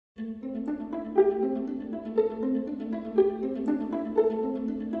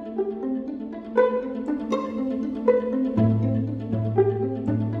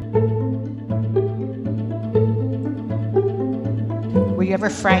Were you ever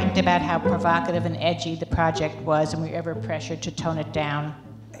frightened about how provocative and edgy the project was, and were you ever pressured to tone it down?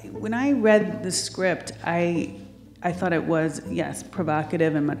 When I read the script, I thought it was, yes,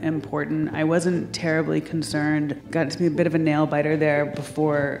 provocative and important. I wasn't terribly concerned. Got to be a bit of a nail biter there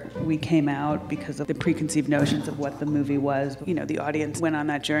before we came out because of the preconceived notions of what the movie was. You know, the audience went on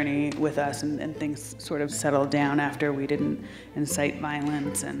that journey with us, and things sort of settled down after we didn't incite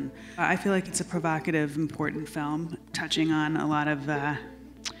violence. And I feel like it's a provocative, important film, touching on a lot of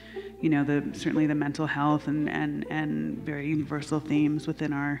you know, certainly the mental health and very universal themes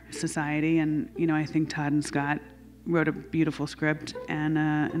within our society. And, you know, I think Todd and Scott wrote a beautiful script and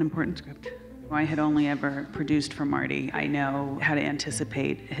an important script. I had only ever produced for Marty. I know how to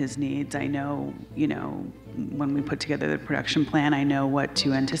anticipate his needs. I know, you know, when we put together the production plan, I know what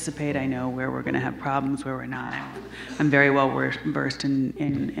to anticipate. I know where we're going to have problems, where we're not. I'm very well versed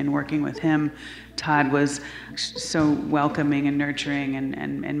in working with him. Todd was so welcoming and nurturing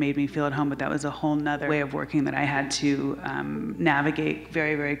and made me feel at home, but that was a whole nother way of working that I had to navigate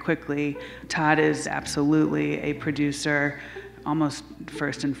very, very quickly. Todd is absolutely a producer, almost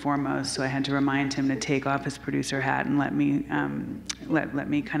first and foremost, so I had to remind him to take off his producer hat and let me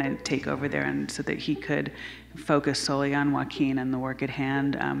kind of take over there, and so that he could focus solely on Joaquin and the work at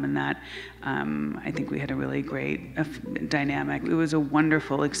hand, and that I think we had a really great dynamic. It was a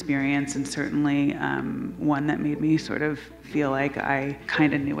wonderful experience, and certainly one that made me sort of feel like I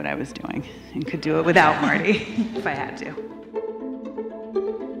kind of knew what I was doing and could do it without Marty if I had to.